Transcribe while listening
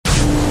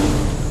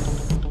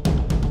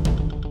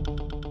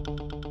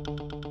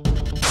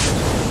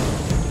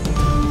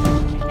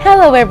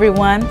Hello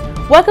everyone,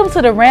 welcome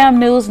to the RAM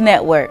News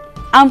Network.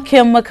 I'm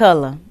Kim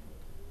McCullough.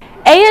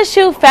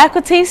 ASU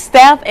faculty,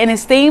 staff, and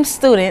esteemed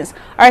students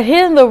are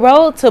hitting the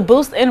road to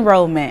boost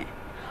enrollment.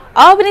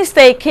 Albany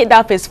State kicked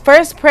off its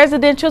first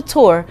presidential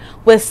tour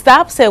with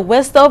stops at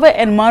Westover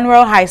and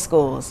Monroe High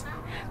Schools.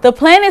 The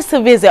plan is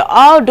to visit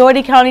all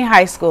Dougherty County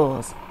high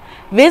schools.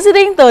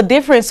 Visiting the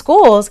different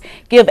schools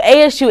give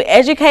ASU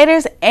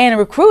educators and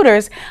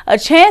recruiters a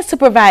chance to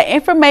provide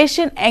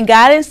information and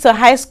guidance to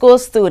high school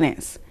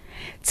students.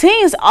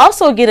 Teens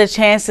also get a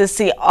chance to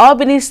see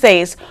Albany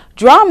State's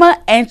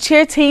drama and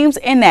cheer teams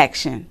in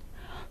action.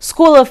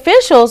 School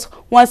officials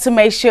want to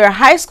make sure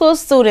high school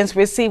students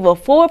receive a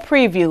full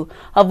preview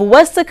of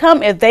what's to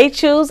come if they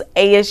choose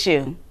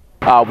ASU.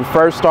 We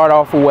first start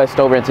off with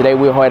Westover, and today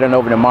we're heading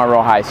over to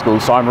Monroe High School.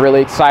 So I'm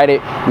really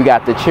excited. We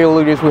got the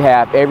cheerleaders, we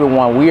have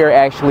everyone. We are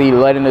actually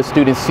letting the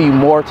students see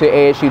more to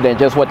ASU than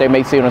just what they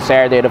may see on a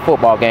Saturday at a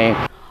football game.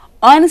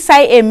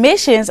 On-site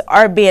admissions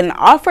are being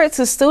offered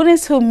to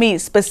students who meet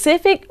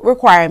specific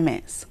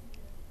requirements.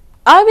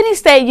 Albany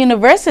State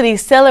University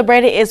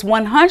celebrated its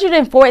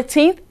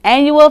 114th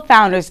annual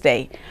Founders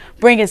Day,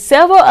 bringing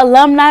several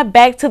alumni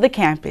back to the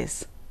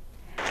campus.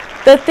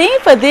 The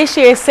theme for this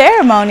year's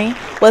ceremony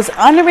was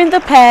honoring the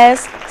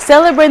past,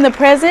 celebrating the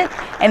present,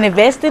 and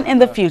investing in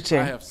the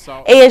future.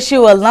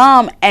 ASU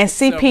alum and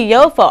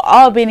CPO for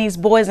Albany's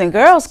Boys and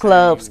Girls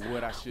Clubs,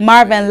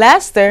 Marvin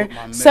Laster,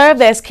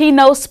 served as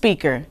keynote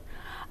speaker.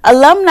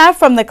 Alumni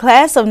from the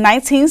class of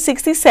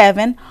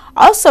 1967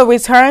 also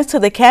returned to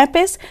the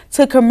campus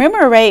to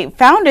commemorate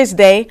Founders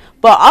Day,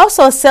 but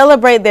also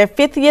celebrate their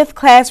 50th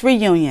class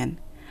reunion.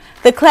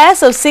 The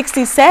class of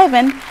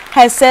 67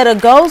 has set a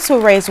goal to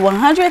raise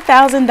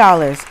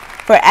 $100,000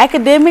 for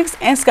academics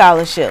and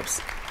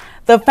scholarships.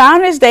 The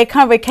Founders Day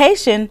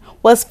convocation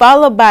was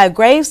followed by a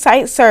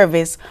gravesite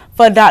service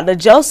for Dr.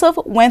 Joseph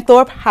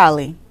Winthrop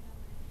Holly.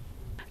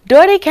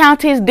 Dougherty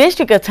County's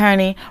district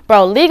attorney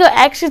brought legal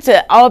action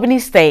to Albany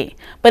State,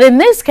 but in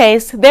this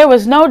case, there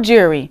was no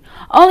jury,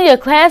 only a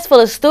class full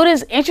of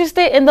students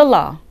interested in the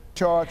law.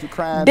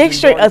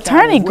 District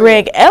Attorney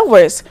Greg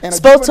Edwards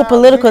spoke to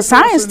political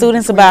science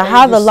students about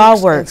how the law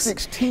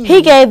works.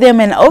 He gave them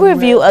an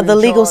overview of the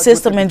legal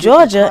system in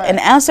Georgia and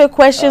answered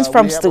questions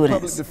from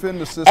students.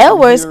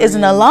 Edwards is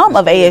an alum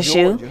of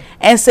ASU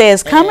and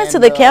says coming to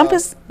the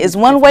campus is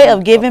one way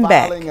of giving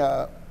back.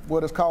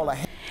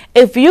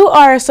 If you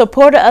are a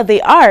supporter of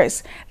the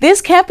arts, this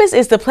campus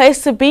is the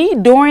place to be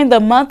during the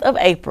month of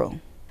April.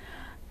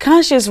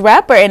 Conscious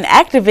rapper and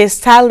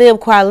activist Talib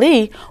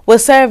Kweli will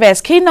serve as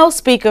keynote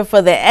speaker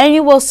for the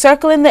annual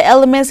Circling the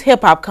Elements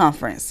Hip Hop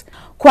Conference.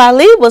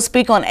 Kweli will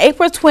speak on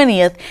April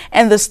 20th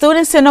in the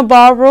Student Center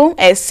Ballroom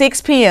at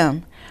 6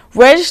 p.m.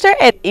 Register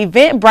at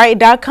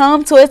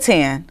eventbrite.com to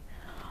attend.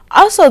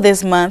 Also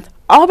this month,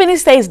 Albany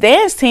State's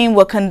dance team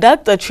will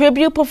conduct a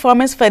tribute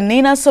performance for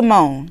Nina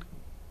Simone.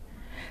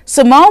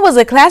 Simone was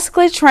a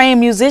classically trained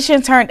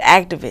musician turned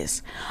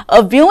activist.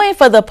 A viewing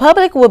for the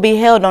public will be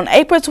held on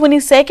April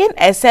 22nd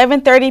at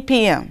 7:30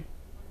 p.m.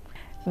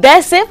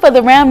 That's it for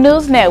the RAM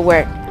News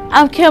Network.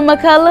 I'm Kim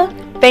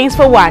McCullough. Thanks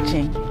for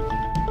watching.